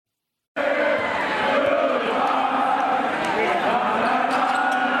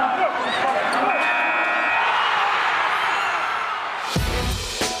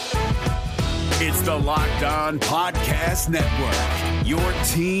the Locked On Podcast Network, your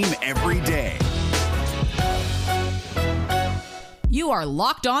team every day. You are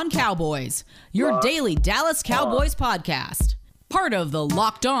Locked On Cowboys, your daily Dallas Cowboys podcast. Part of the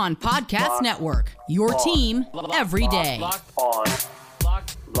Locked On Podcast Network, your team every day. Locked on.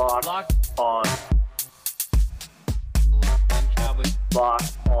 Locked on.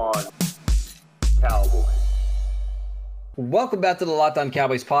 Locked on Cowboys. Welcome back to the Locked On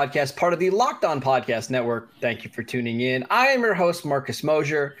Cowboys podcast, part of the Locked On Podcast Network. Thank you for tuning in. I am your host, Marcus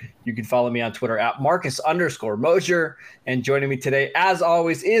Mosier. You can follow me on Twitter at Marcus_Mosier. And joining me today, as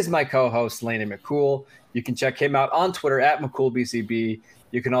always, is my co-host, Landon McCool. You can check him out on Twitter at McCoolBCB.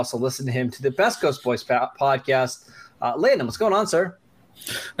 You can also listen to him to the Best Coast Boys podcast. Landon, what's going on, sir?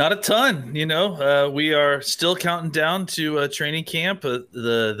 Not a ton, we are still counting down to training camp.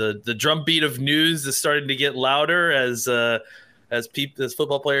 The drumbeat of news is starting to get louder as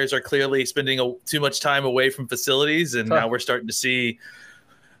football players are clearly spending too much time away from facilities, and now we're starting to see,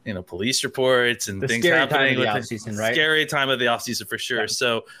 police reports and things happening with the season, right? Scary time of the offseason for sure. Yeah.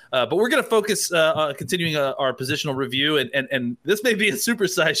 So, but we're going to focus on continuing our positional review, and this may be a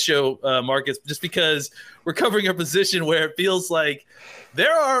supersized show, Marcus, just because we're covering a position where it feels like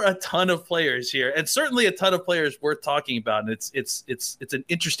there are a ton of players here, and certainly a ton of players worth talking about. And it's an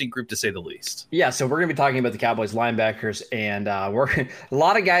interesting group to say the least. Yeah, so we're going to be talking about the Cowboys linebackers, and we're a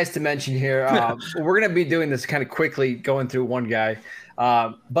lot of guys to mention here. We're going to be doing this kind of quickly, going through one guy.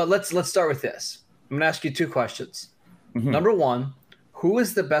 But let's start with this. I'm going to ask you two questions. Mm-hmm. Number one, who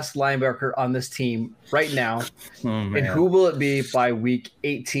is the best linebacker on this team right now, and who will it be by week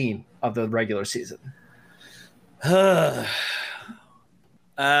 18 of the regular season? I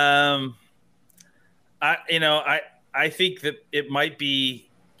think that it might be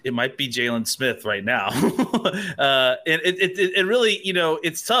Jalen Smith right now. And it really,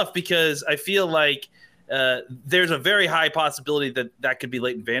 it's tough because I feel like there's a very high possibility that could be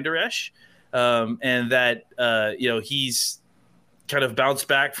Leighton Vander Esch, and that he's kind of bounced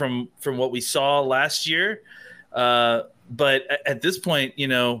back from what we saw last year. But at this point,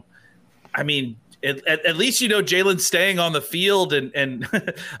 at least Jalen's staying on the field, and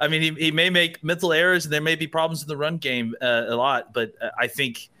I mean he may make mental errors and there may be problems in the run game a lot, but I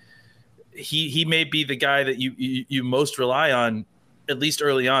think he may be the guy that you most rely on, at least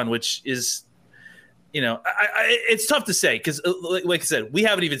early on, which is it's tough to say because like I said, we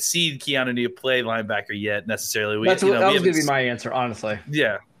haven't even seen Keanu Neal play linebacker yet necessarily. That was going to be my answer, honestly.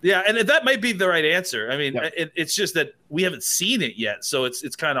 Yeah, and that might be the right answer. I mean, it's just that we haven't seen it yet, so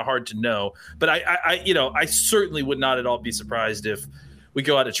it's kind of hard to know. But I certainly would not at all be surprised if we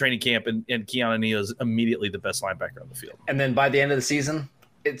go out to training camp and Keanu Neal is immediately the best linebacker on the field. And then by the end of the season,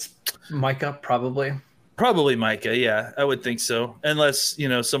 it's Micah probably. Probably Micah, yeah, I would think so. Unless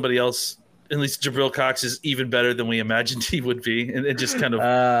somebody else. At least Jabril Cox is even better than we imagined he would be, and it just kind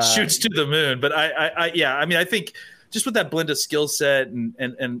of shoots to the moon. But I think just with that blend of skill set and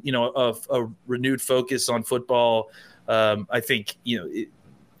a renewed focus on football, I think it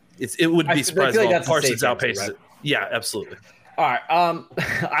would be surprising if Parsons outpaces it. Yeah, absolutely. All right,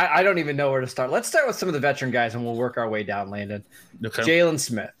 I don't even know where to start. Let's start with some of the veteran guys, and we'll work our way down. Landon, okay. Jalen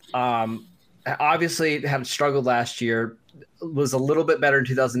Smith, obviously had struggled last year. Was a little bit better in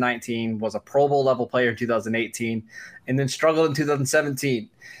 2019, was a Pro Bowl level player in 2018, and then struggled in 2017.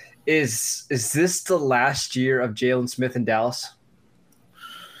 Is this the last year of Jalen Smith in Dallas?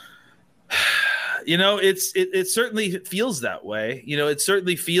 It certainly feels that way. It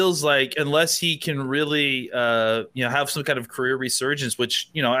certainly feels like unless he can really have some kind of career resurgence,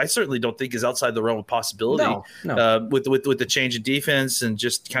 which I certainly don't think is outside the realm of possibility. No. With the change in defense and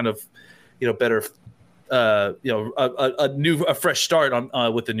just kind of better. A fresh start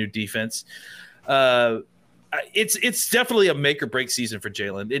on with the new defense. It's definitely a make or break season for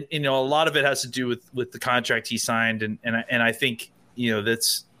Jalen. A lot of it has to do with the contract he signed, and I think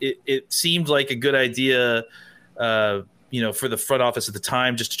it seemed like a good idea, for the front office at the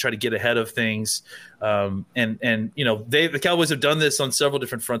time just to try to get ahead of things. The Cowboys have done this on several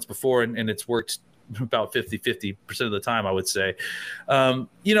different fronts before, and it's worked about 50% of the time, I would say.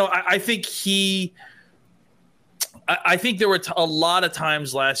 I think there were a lot of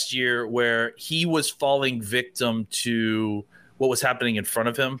times last year where he was falling victim to what was happening in front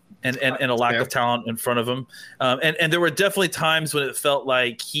of him and a lack of talent in front of him. And there were definitely times when it felt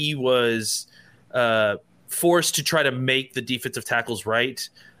like he was forced to try to make the defensive tackles right.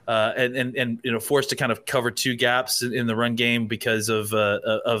 And forced to kind of cover two gaps in the run game because of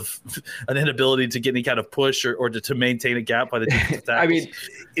an inability to get any kind of push or to maintain a gap by the defensive tackles. I mean,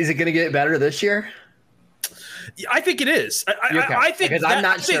 is it going to get better this year? I think it is. I think because I'm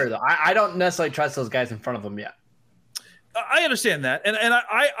not sure though. I don't necessarily trust those guys in front of him yet. I understand that,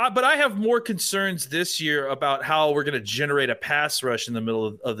 but I have more concerns this year about how we're going to generate a pass rush in the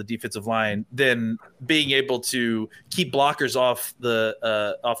middle of the defensive line than being able to keep blockers off the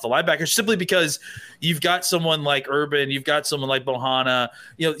linebackers. Simply because you've got someone like Urban, you've got someone like Bohanna,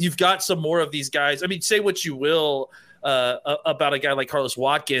 you've got some more of these guys. I mean, say what you will about a guy like Carlos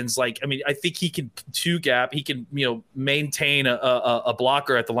Watkins. I think he can two gap. He can, maintain a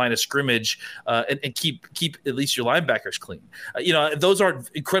blocker at the line of scrimmage and keep at least your linebackers clean. Those are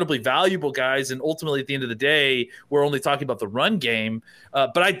incredibly valuable guys. And ultimately, at the end of the day, we're only talking about the run game.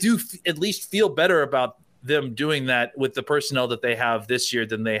 But I do at least feel better about them doing that with the personnel that they have this year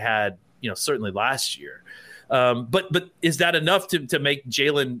than they had, certainly last year. But is that enough to make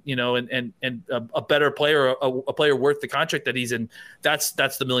Jalen, and a better player, a player worth the contract that he's in? That's the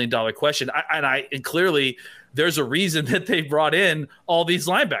 $1 million question. And clearly there's a reason that they brought in all these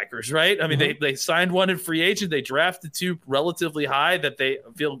linebackers, right? I mean, they signed one in free agent, they drafted two relatively high that they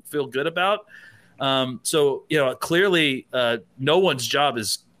feel good about. So clearly no one's job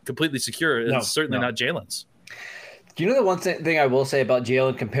is completely secure, and certainly not Jalen's. Do you know the one thing I will say about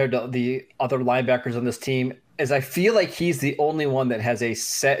Jalen compared to the other linebackers on this team is I feel like he's the only one that has a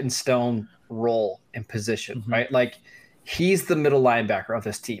set in stone role and position, right? Like he's the middle linebacker of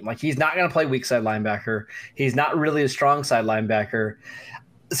this team. Like he's not going to play weak side linebacker. He's not really a strong side linebacker.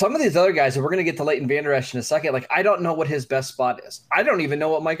 Some of these other guys, and we're going to get to Leighton Vander Esch in a second, like I don't know what his best spot is. I don't even know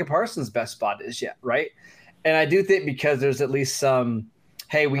what Micah Parsons' best spot is yet, right? And I do think because there's at least some –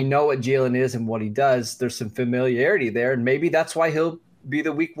 hey, we know what Jalen is and what he does. There's some familiarity there, and maybe that's why he'll be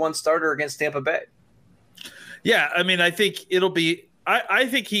the week one starter against Tampa Bay. Yeah, I mean, I think it'll be – I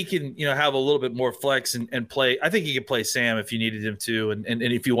think he can, have a little bit more flex and play. I think he can play Sam if you needed him to, and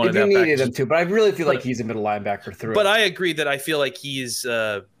if you wanted that back. If you needed him to, but I really feel like he's a middle linebacker through. But I agree that I feel like he's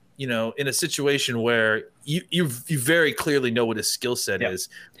in a situation where you very clearly know what his skill set is,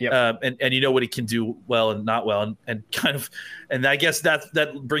 and you know what he can do well and not well, and I guess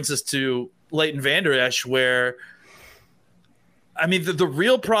that brings us to Leighton Vander Esch, where I mean the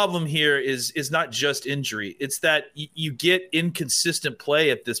real problem here is not just injury; it's that you get inconsistent play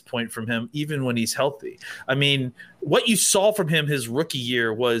at this point from him, even when he's healthy. I mean, what you saw from him his rookie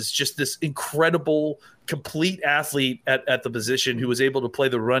year was just this incredible, complete athlete at the position who was able to play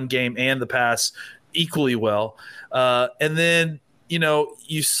the run game and the pass equally well. And then,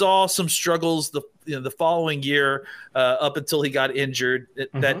 you saw some struggles the following year up until he got injured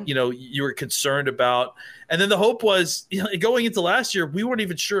that, you were concerned about. And then the hope was, going into last year, we weren't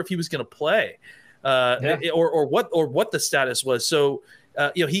even sure if he was going to play or what the status was. So,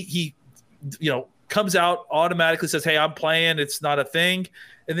 he comes out, automatically says, hey, I'm playing. It's not a thing.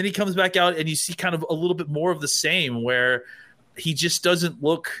 And then he comes back out and you see kind of a little bit more of the same, where he just doesn't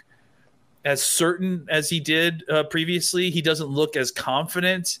look as certain as he did previously. He doesn't look as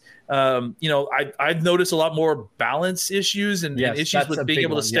confident. I've noticed a lot more balance issues and issues with being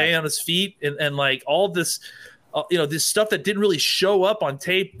able to stay on his feet and like all this, this stuff that didn't really show up on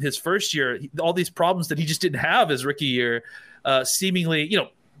tape his first year, all these problems that he just didn't have his rookie year, seemingly,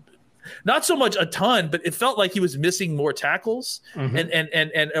 not so much a ton, but it felt like he was missing more tackles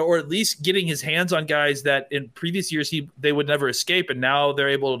and or at least getting his hands on guys that in previous years they would never escape, and now they're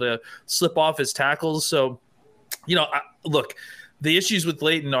able to slip off his tackles. So, look, the issues with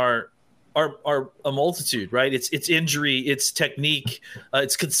Leighton are a multitude, right? It's injury, it's technique,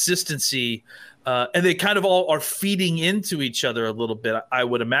 it's consistency, and they kind of all are feeding into each other a little bit, I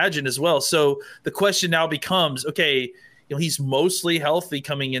would imagine as well. So the question now becomes, okay, he's mostly healthy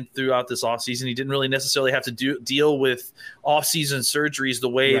coming in throughout this offseason. He didn't really necessarily have to deal with offseason surgeries the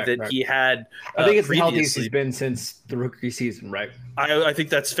way he had. I think it's the healthiest he's been since the rookie season, right? I think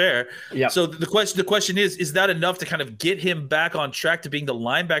that's fair. Yeah. So the question is that enough to kind of get him back on track to being the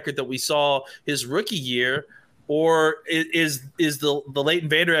linebacker that we saw his rookie year? Or is the Leighton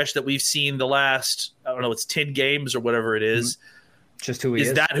Vander Esch that we've seen the last, I don't know, it's 10 games or whatever it is, just who he is?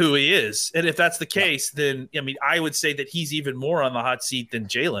 Is that who he is? And if that's the case, then I would say that he's even more on the hot seat than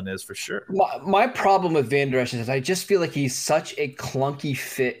Jalen is for sure. My problem with Vander Esch is I just feel like he's such a clunky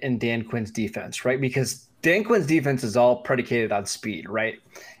fit in Dan Quinn's defense, right? Because Dan Quinn's defense is all predicated on speed, right?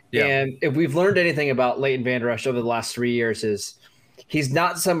 Yeah. And if we've learned anything about Leighton Vander Esch over the last 3 years is he's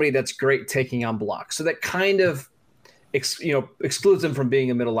not somebody that's great taking on blocks. So that kind of excludes him from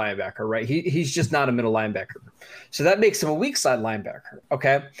being a middle linebacker, right? He's just not a middle linebacker. So that makes him a weak side linebacker,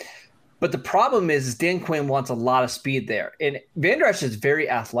 okay? But the problem is Dan Quinn wants a lot of speed there. And Vander Esch is very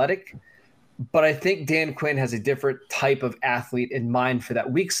athletic, but I think Dan Quinn has a different type of athlete in mind for that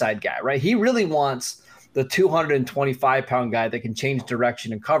weak side guy, right? He really wants the 225-pound guy that can change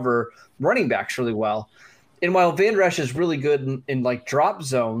direction and cover running backs really well. And while Van Der Esch is really good in like drop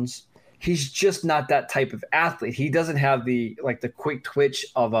zones, he's just not that type of athlete. He doesn't have the quick twitch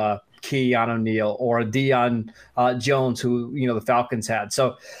of a Keon O'Neal or a Deion Jones, who the Falcons had.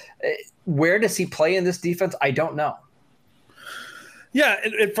 So where does he play in this defense? I don't know. Yeah,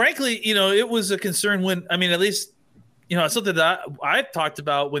 and frankly, it was a concern when, at least, something that I talked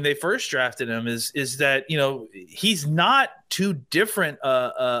about when they first drafted him is that, he's not too different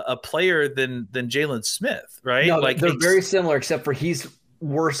a player than Jalen Smith, right? No, they're very similar, except for he's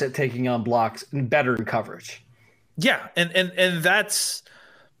worse at taking on blocks and better in coverage. Yeah, and that's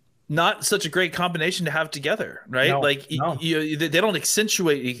not such a great combination to have together, right? No. They don't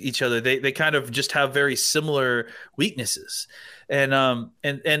accentuate each other. They kind of just have very similar weaknesses.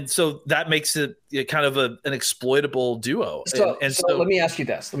 And so that makes it kind of an exploitable duo. So let me ask you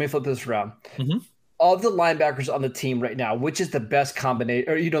this. Let me flip this around. Mm-hmm. Of the linebackers on the team right now, which is the best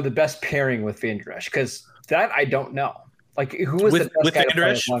combination, or the best pairing with Van Der Esch? Because that I don't know. Like, who is the best with guy Van Der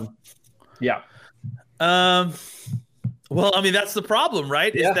Esch? Yeah. Well, that's the problem,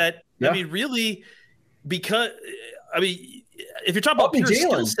 right? Is that really, because if you're talking about pure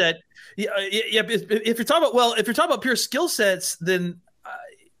skill set. Yeah. If you're talking about pure skill sets, then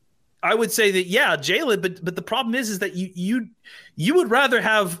I would say that Jalen. But the problem is that you would rather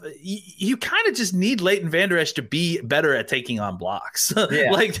have you kind of just need Leighton Van Der Esch to be better at taking on blocks.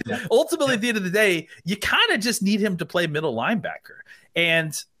 Ultimately, at the end of the day, you kind of just need him to play middle linebacker,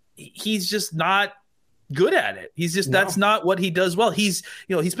 and he's just not good at it. That's not what he does well. He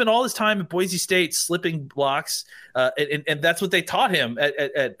spent all his time at Boise State slipping blocks, and that's what they taught him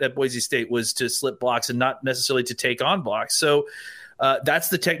at Boise State, was to slip blocks and not necessarily to take on blocks. So that's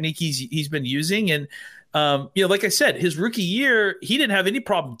the technique he's been using. And like I said, his rookie year, he didn't have any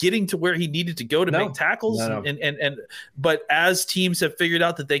problem getting to where he needed to go to make tackles. No. But as teams have figured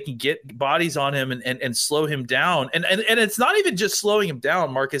out that they can get bodies on him and slow him down, and it's not even just slowing him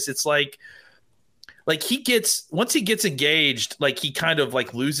down, Marcus. It's like once he gets engaged, like he kind of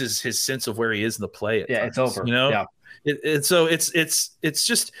like loses his sense of where he is in the play. It's over. So it's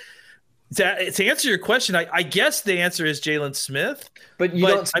just to answer your question. I guess the answer is Jalen Smith. But you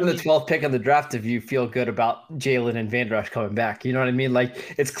don't spend the 12th pick on the draft if you feel good about Jalen and Van Der Esch coming back. You know what I mean?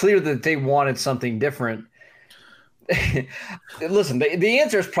 Like, it's clear that they wanted something different. Listen, the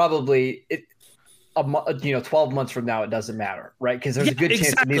answer is probably 12 months from now, it doesn't matter, right? Because there's a good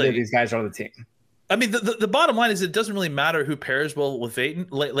chance that neither of these guys are on the team. The bottom line is it doesn't really matter who pairs well with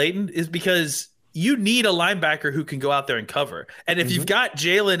Leighton, is because you need a linebacker who can go out there and cover. And if you've got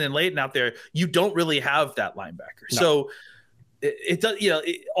Jalen and Leighton out there, you don't really have that linebacker. No. So it does,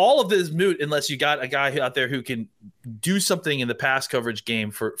 all of this is moot unless you got a guy out there who can do something in the pass coverage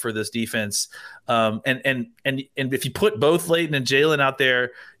game for this defense. And if you put both Leighton and Jalen out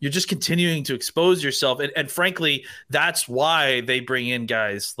there, you're just continuing to expose yourself. And frankly, that's why they bring in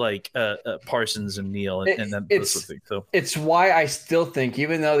guys like Parsons and Neal and that sort of thing. So it's why I still think,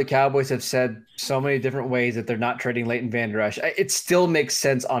 even though the Cowboys have said so many different ways that they're not trading Leighton Van Der Esch, it still makes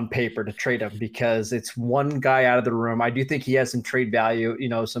sense on paper to trade him because it's one guy out of the room. I do think he has some trade value,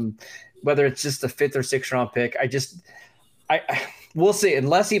 whether it's just a 5th or 6th round pick. We'll see.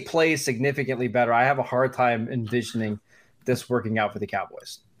 Unless he plays significantly better, I have a hard time envisioning this working out for the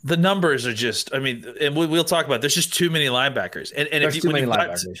Cowboys. The numbers are just, and we'll talk about it. There's just too many linebackers. And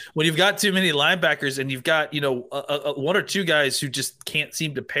when you've got too many linebackers and you've got, one or two guys who just can't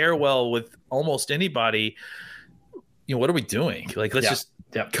seem to pair well with almost anybody, what are we doing? Like, let's just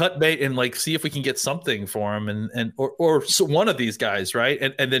cut bait and like see if we can get something for him or so one of these guys,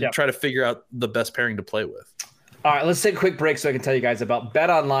 right? And then try to figure out the best pairing to play with. All right, let's take a quick break so I can tell you guys about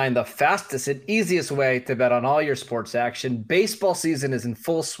BetOnline, the fastest and easiest way to bet on all your sports action. Baseball season is in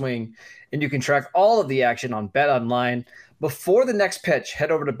full swing, and you can track all of the action on BetOnline. Before the next pitch, head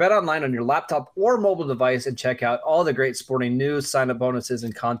over to BetOnline on your laptop or mobile device and check out all the great sporting news, sign-up bonuses,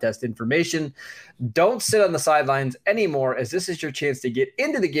 and contest information. Don't sit on the sidelines anymore, as this is your chance to get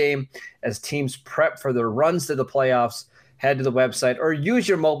into the game as teams prep for their runs to the playoffs. Head to the website or use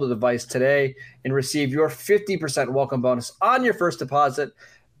your mobile device today and receive your 50% welcome bonus on your first deposit.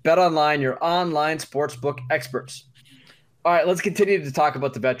 BetOnline, your online sportsbook experts. All right, let's continue to talk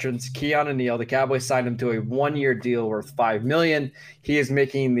about the veterans. Keon O'Neal, the Cowboys signed him to a 1-year deal worth $5 million. He is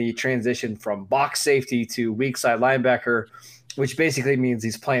making the transition from box safety to weak side linebacker, which basically means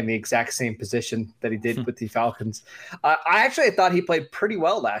he's playing the exact same position that he did with the Falcons. I actually thought he played pretty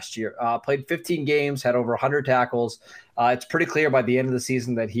well last year. Played 15 games, had over 100 tackles. It's pretty clear by the end of the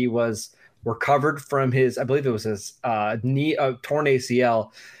season that he was recovered from his, I believe it was his torn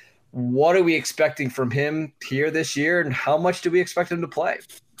ACL. What are we expecting from him here this year, and how much do we expect him to play?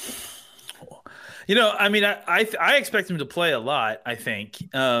 I mean, I expect him to play a lot, I think.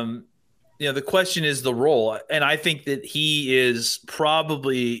 The question is the role. And I think that he is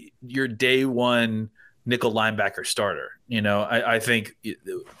probably your day one nickel linebacker starter. I think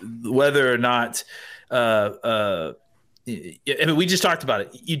whether or not I mean, we just talked about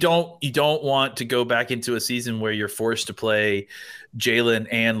it. You don't want to go back into a season where you're forced to play Jalen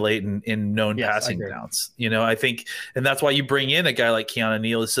and Leighton in known passing downs. I think, and that's why you bring in a guy like Keanu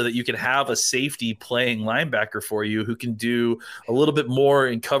Neal, is so that you can have a safety playing linebacker for you who can do a little bit more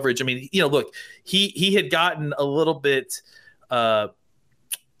in coverage. I mean, look, he had gotten a little bit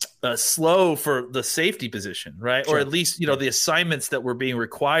slow for the safety position, right? Sure. Or at least, the assignments that were being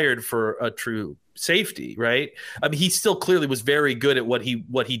required for a true safety, right? I mean, he still clearly was very good at what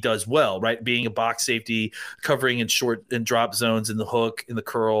he does well, right? Being a box safety, covering in short and drop zones, in the hook, in the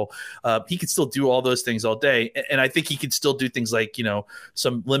curl. He could still do all those things all day. And I think he could still do things like,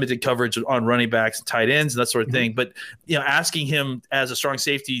 some limited coverage on running backs and tight ends and that sort of thing. But, asking him as a strong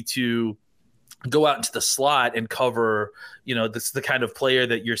safety to go out into the slot and cover, this is the kind of player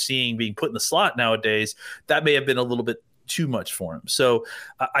that you're seeing being put in the slot nowadays, that may have been a little bit too much for him. So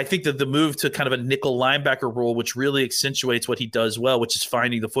I think that the move to kind of a nickel linebacker role, which really accentuates what he does well, which is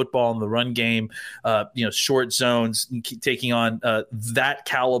finding the football in the run game, short zones, taking on that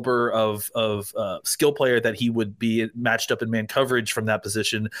caliber of skill player that he would be matched up in man coverage from that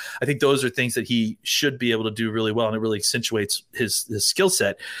position. I think those are things that he should be able to do really well, and it really accentuates his skill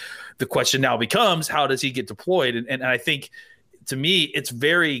set. The question now becomes, how does he get deployed? And I think, to me, it's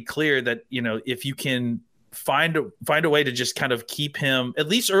very clear that, if you can find a way to just kind of keep him, at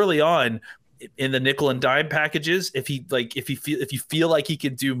least early on, in the nickel and dime packages, if you feel like he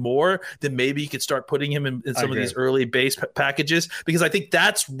could do more, then maybe you could start putting him in some of these early base packages, because I think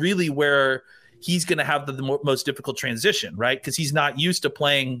that's really where he's going to have the most difficult transition, right? Because he's not used to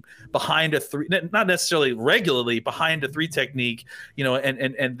playing behind a three, not necessarily regularly behind a three technique,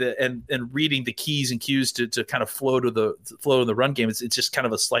 and reading the keys and cues to kind of flow in the run game. It's just kind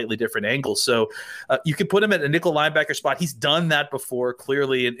of a slightly different angle. So you can put him at a nickel linebacker spot. He's done that before,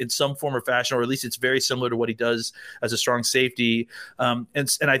 clearly in some form or fashion, or at least it's very similar to what he does as a strong safety. And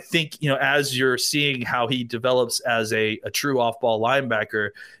I think, as you're seeing how he develops as a true off-ball linebacker,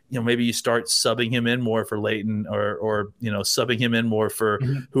 maybe you start subbing him in more for Leighton, or subbing him in more for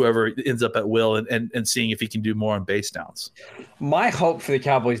whoever ends up at will, and seeing if he can do more on base downs. My hope for the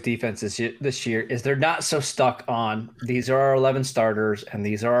Cowboys defense this year is they're not so stuck on, these are our 11 starters and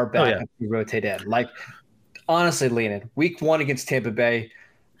these are our backups we rotate in. Like, honestly, Leanin, week 1 against Tampa Bay,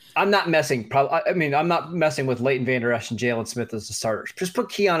 I'm not messing with Leighton Vander Esch and Jalen Smith as the starters. Just put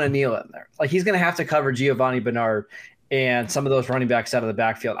Keanu Neal in there. Like, he's going to have to cover Giovanni Bernard and some of those running backs out of the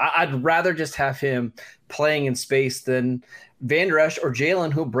backfield. I'd rather just have him playing in space than Vander Esch or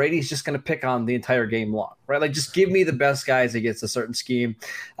Jalen, who Brady's just going to pick on the entire game long, right? Like, just give me the best guys against a certain scheme.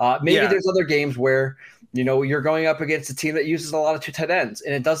 There's other games where, you're going up against a team that uses a lot of two tight ends,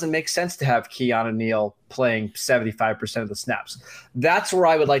 and it doesn't make sense to have Keanu Neal playing 75% of the snaps. That's where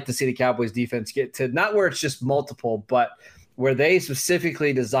I would like to see the Cowboys defense get to, not where it's just multiple, but where they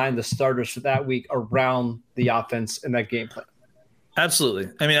specifically designed the starters for that week around the offense and that game plan. Absolutely.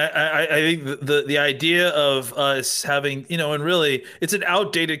 I mean, I think the idea of us having, and really it's an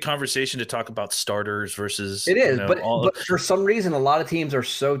outdated conversation to talk about starters versus. It is, but for some reason, a lot of teams are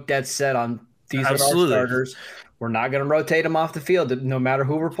so dead set on these are our starters. We're not going to rotate them off the field no matter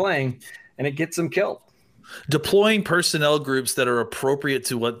who we're playing, and it gets them killed. Deploying personnel groups that are appropriate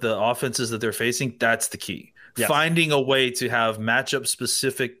to what the offenses that they're facing, that's the key. Yes. Finding a way to have matchup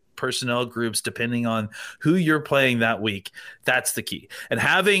specific personnel groups depending on who you're playing that week, that's the key. And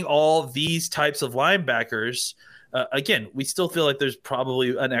having all these types of linebackers, again, we still feel like there's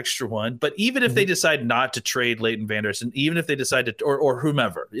probably an extra one, but even if they decide not to trade Leighton Vander Esch, and even if they decide to, or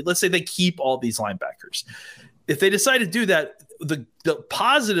whomever, let's say they keep all these linebackers, if they decide to do that, the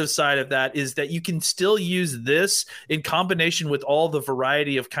positive side of that is that you can still use this in combination with all the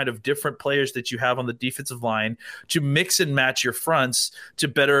variety of kind of different players that you have on the defensive line to mix and match your fronts to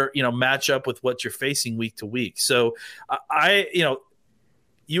better, match up with what you're facing week to week. So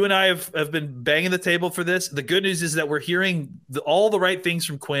you and I have been banging the table for this. The good news is that we're hearing all the right things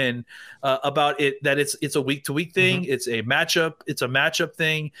from Quinn about it, that it's a week to week thing. It's a matchup. It's a matchup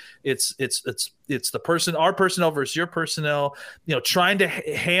thing. It's our personnel versus your personnel, trying to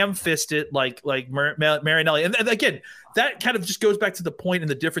ham fist it like Marinelli. And again, that kind of just goes back to the point and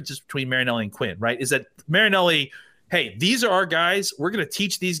the differences between Marinelli and Quinn, right? Is that Marinelli hey, these are our guys. We're going to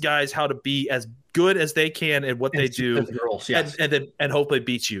teach these guys how to be as good as they can at what they do, roles, yes. and hopefully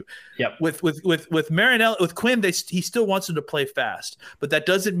beat you. Yep. With Marinelli, with Quinn, he still wants them to play fast, but that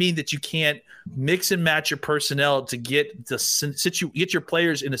doesn't mean that you can't mix and match your personnel to get get your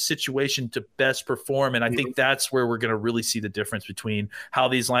players in a situation to best perform. And I think that's where we're going to really see the difference between how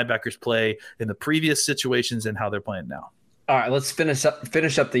these linebackers play in the previous situations and how they're playing now. All right, let's finish up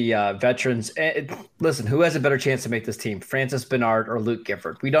the veterans. Listen, who has a better chance to make this team, Francis Bernard or Luke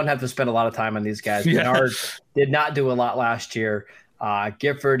Gifford? We don't have to spend a lot of time on these guys. Yeah. Bernard did not do a lot last year.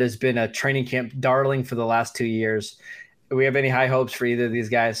 Gifford has been a training camp darling for the last 2 years. Do we have any high hopes for either of these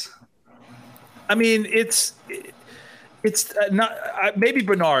guys? I mean, it's not maybe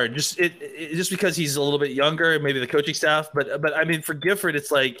Bernard just because he's a little bit younger, maybe the coaching staff, but I mean for Gifford, it's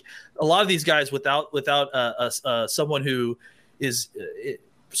like a lot of these guys without someone who is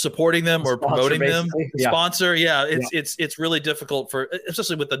supporting them or promoting them, sponsor. Yeah, it's really difficult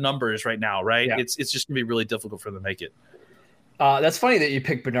especially with the numbers right now, right? Yeah. It's just gonna be really difficult for them to make it. That's funny that you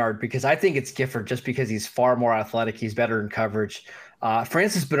picked Bernard because I think it's Gifford just because he's far more athletic. He's better in coverage.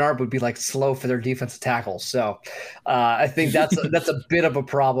 Francis Bernard would be like slow for their defensive tackles. So I think that's a bit of a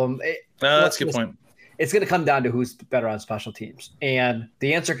problem. That's a good point. It's going to come down to who's better on special teams. And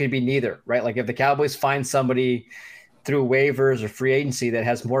the answer could be neither, right? Like if the Cowboys find somebody through waivers or free agency that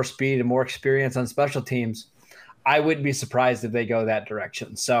has more speed and more experience on special teams, I wouldn't be surprised if they go that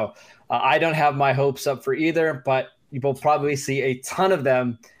direction. So I don't have my hopes up for either, but you will probably see a ton of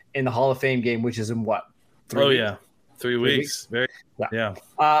them in the Hall of Fame game, which is in what? 3 weeks? Yeah. 3 weeks. Yeah.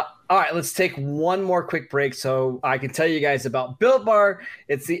 All right, let's take one more quick break so I can tell you guys about Built Bar.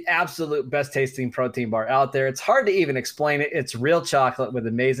 It's the absolute best tasting protein bar out there. It's hard to even explain it. It's real chocolate with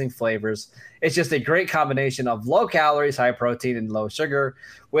amazing flavors. It's just a great combination of low calories, high protein, and low sugar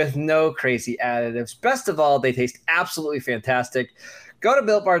with no crazy additives. Best of all, they taste absolutely fantastic. Go to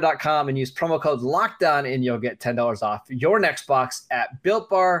BuiltBar.com and use promo code LOCKEDON and you'll get $10 off your next box at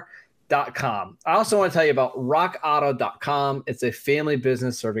BuiltBar.com. I also want to tell you about rockauto.com. It's a family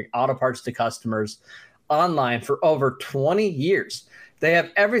business serving auto parts to customers online for over 20 years. They have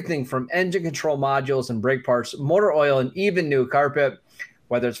everything from engine control modules and brake parts, motor oil, and even new carpet.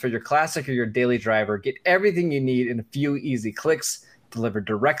 Whether it's for your classic or your daily driver, get everything you need in a few easy clicks delivered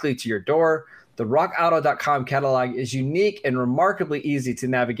directly to your door. The rockauto.com catalog is unique and remarkably easy to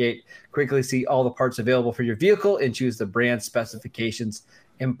navigate. Quickly see all the parts available for your vehicle and choose the brand specifications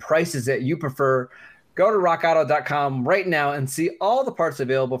and prices that you prefer. Go to rockauto.com right now and see all the parts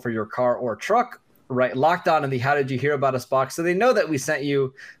available for your car or truck. Right, locked on in the How Did You Hear About Us box so they know that we sent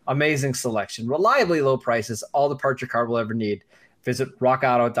you. Amazing selection, reliably low prices, all the parts your car will ever need. Visit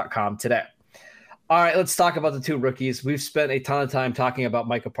rockauto.com today. All right, let's talk about the two rookies. We've spent a ton of time talking about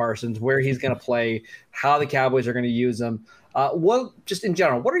Micah Parsons, where he's going to play, how the Cowboys are going to use him. Just in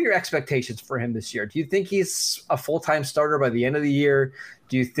general, what are your expectations for him this year? Do you think he's a full-time starter by the end of the year?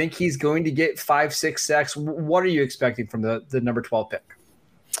 Do you think he's going to get 5-6 sacks? What are you expecting from the number 12 pick?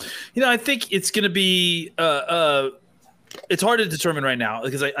 I think it's going to be it's hard to determine right now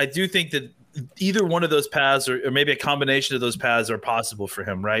because I do think that either one of those paths or maybe a combination of those paths are possible for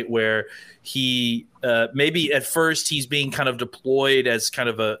him, right? Where he maybe at first he's being kind of deployed as kind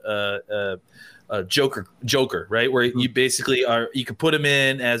of a joker, right? Where you basically you can put him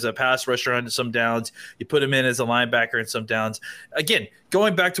in as a pass rusher on some downs. You put him in as a linebacker in some downs. Again,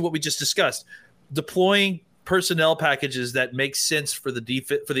 going back to what we just discussed, deploying personnel packages that make sense for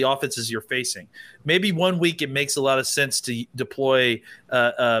the offenses you're facing. Maybe 1 week it makes a lot of sense to deploy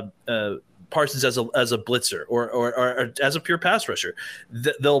Parsons as a blitzer or as a pure pass rusher.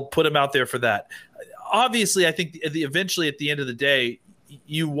 They'll put him out there for that. Obviously, I think eventually at the end of the day,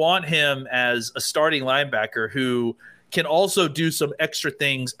 you want him as a starting linebacker who can also do some extra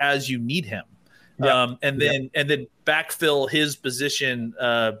things as you need him. Yeah. And then backfill his position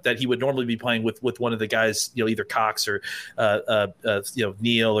that he would normally be playing with one of the guys, either Cox or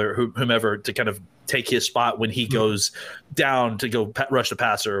Neal or whomever to kind of take his spot when he goes down to go rush the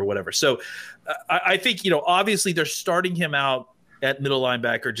passer or whatever. So I think obviously they're starting him out at middle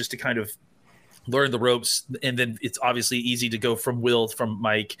linebacker just to kind of learn the ropes, and then it's obviously easy to go from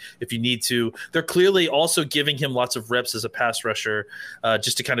Mike if you need to. They're clearly also giving him lots of reps as a pass rusher,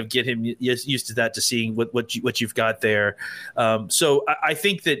 just to kind of get him used to that, to seeing what you've got there. So I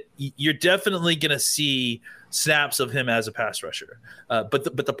think that you're definitely going to see snaps of him as a pass rusher, but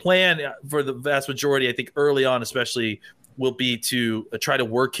the plan for the vast majority, I think early on especially, will be to try to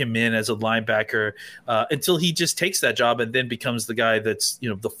work him in as a linebacker until he just takes that job and then becomes the guy that's,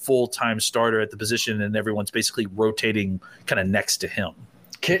 the full-time starter at the position, and everyone's basically rotating kind of next to him.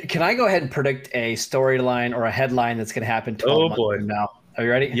 Can I go ahead and predict a storyline or a headline that's going to happen 12 months from now? Are you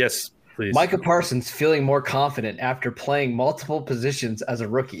ready? Yes, please. Micah Parsons feeling more confident after playing multiple positions as a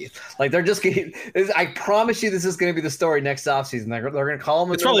rookie. Like they're just getting – I promise you this is going to be the story next offseason. They're going to call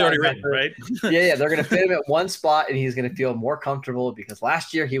him – It's probably already written, right? Yeah. They're going to fit him at one spot, and he's going to feel more comfortable because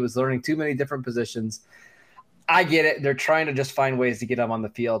last year he was learning too many different positions. I get it. They're trying to just find ways to get him on the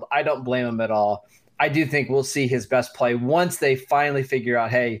field. I don't blame him at all. I do think we'll see his best play once they finally figure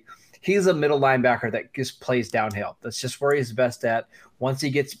out, hey, he's a middle linebacker that just plays downhill. That's just where he's best at. Once he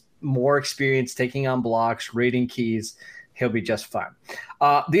gets more experience taking on blocks, reading keys, he'll be just fine.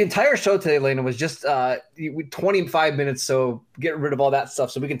 The entire show today, Lena, was just 25 minutes, so get rid of all that stuff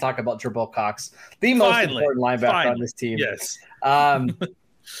so we can talk about Jabril Cox, the most important linebacker on this team. Yes.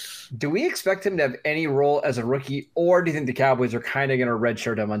 Do we expect him to have any role as a rookie, or do you think the Cowboys are kind of going to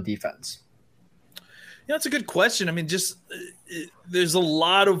redshirt him on defense? Yeah, that's a good question. I mean, just there's a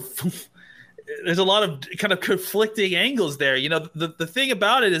lot of kind of conflicting angles there. You know, the thing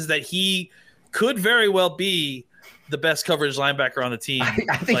about it is that he could very well be the best coverage linebacker on the team.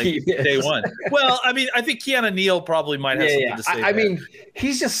 I think he is. Day one. Well, I mean, I think Keanu Neal probably might have something to say. I mean,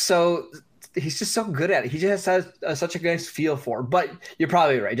 he's just so good at it. He just has such a nice feel for it. But you're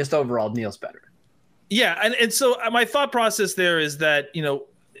probably right. Just overall, Neal's better. Yeah, and so my thought process there is that, you know,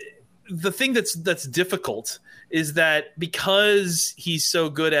 the thing that's difficult is that because he's so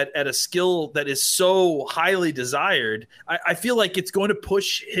good at a skill that is so highly desired, I feel like it's going to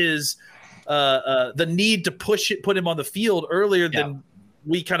push his the need to put him on the field earlier than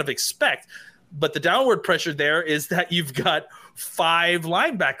we kind of expect. But the downward pressure there is that you've got 5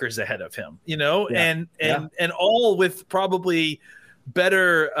 linebackers ahead of him, you know, and all with probably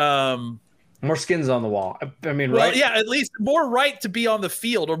better more skins on the wall. I mean, well, right? Yeah, at least more right to be on the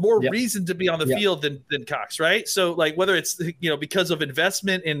field or more reason to be on the field than Cox, right? So, like, whether it's, you know, because of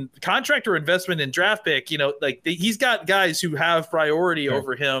investment in contract or investment in draft pick, you know, like he's got guys who have priority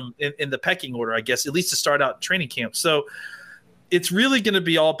over him in the pecking order, I guess, at least to start out training camp. So it's really going to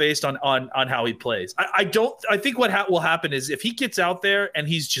be all based on how he plays. I think what will happen is if he gets out there and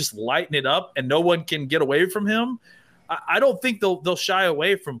he's just lighting it up and no one can get away from him, I don't think they'll shy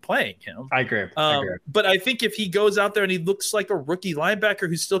away from playing him. I agree. But I think if he goes out there and he looks like a rookie linebacker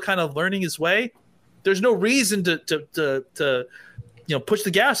who's still kind of learning his way, there's no reason to you know, push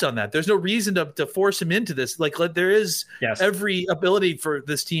the gas on that. There's no reason to force him into this. Like there is every ability for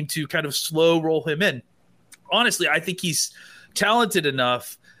this team to kind of slow roll him in. Honestly, I think he's talented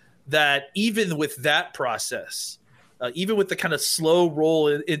enough that even with that process, even with the kind of slow roll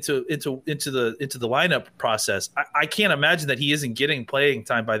into the lineup process, I can't imagine that he isn't getting playing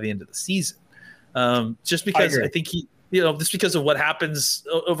time by the end of the season. Just because I think he, you know, just because of what happens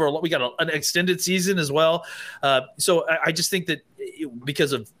over we got an extended season as well. So I just think that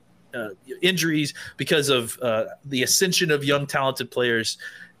because of injuries, because of the ascension of young talented players,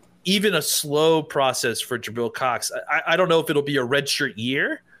 even a slow process for Jabril Cox, I don't know if it'll be a redshirt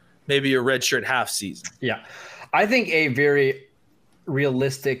year, maybe a redshirt half season. Yeah. I think a very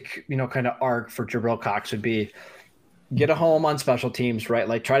realistic, you know, kind of arc for Jabril Cox would be get a home on special teams, right?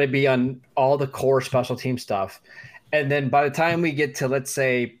 Like try to be on all the core special team stuff. And then by the time we get to, let's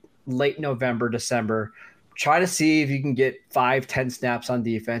say, late November, December, try to see if you can get 5-10 snaps on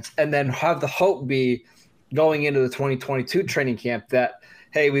defense, and then have the hope be going into the 2022 training camp that,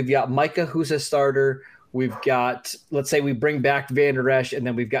 hey, we've got Micah, who's a starter. We've got, let's say we bring back Van Der Esch, and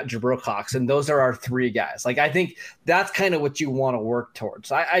then we've got Jabril Cox, and those are our 3 guys. Like, I think that's kind of what you want to work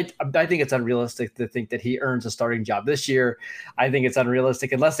towards. I think it's unrealistic to think that he earns a starting job this year. I think it's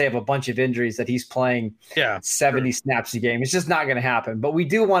unrealistic unless they have a bunch of injuries that he's playing 70 snaps a game. It's just not going to happen. But we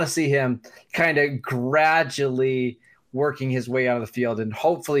do want to see him kind of gradually working his way out of the field and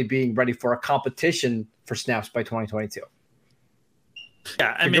hopefully being ready for a competition for snaps by 2022.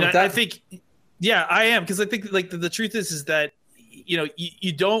 Yeah, I mean, I think – yeah, I am, because I think like the truth is that, you know,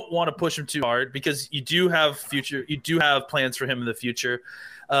 you don't want to push him too hard because you do have plans for him in the future,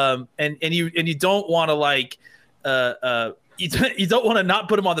 and you don't want to like you don't want to not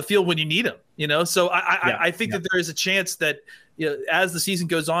put him on the field when you need him, you know. So I think that there is a chance that, you know, as the season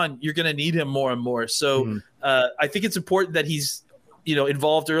goes on, you're going to need him more and more. So I think it's important that he's, you know,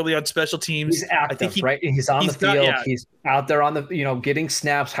 involved early on special teams. He's active, right? He's on the field. He's out there on the, you know, getting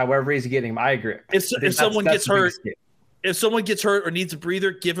snaps, however he's getting them. I agree. If someone gets hurt or needs a breather,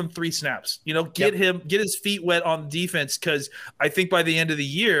 give him 3 snaps. You know, get his feet wet on defense, because I think by the end of the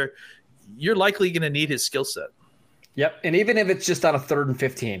year, you're likely going to need his skill set. Yep, and even if it's just on a 3rd and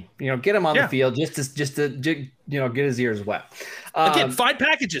 15, get him on the field just to get his ears wet. Again, find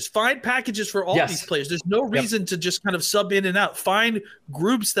packages for all these players. There's no reason to just kind of sub in and out. Find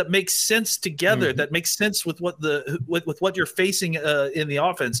groups that make sense together, that make sense with what you're facing in the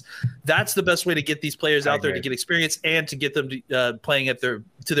offense. That's the best way to get these players out there to get experience and to get them playing at to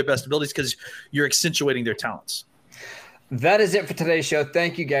their best abilities, because you're accentuating their talents. That is it for today's show.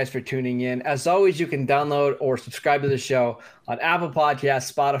 Thank you guys for tuning in. As always, you can download or subscribe to the show on Apple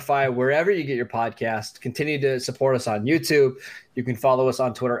Podcasts, Spotify, wherever you get your podcast. Continue to support us on YouTube. You can follow us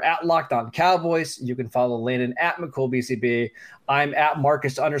on Twitter at Locked On Cowboys. You can follow Landon at McCoolBCB. I'm at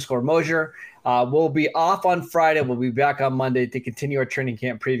Marcus_Mosier. We'll be off on Friday. We'll be back on Monday to continue our training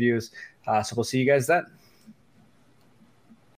camp previews. So we'll see you guys then.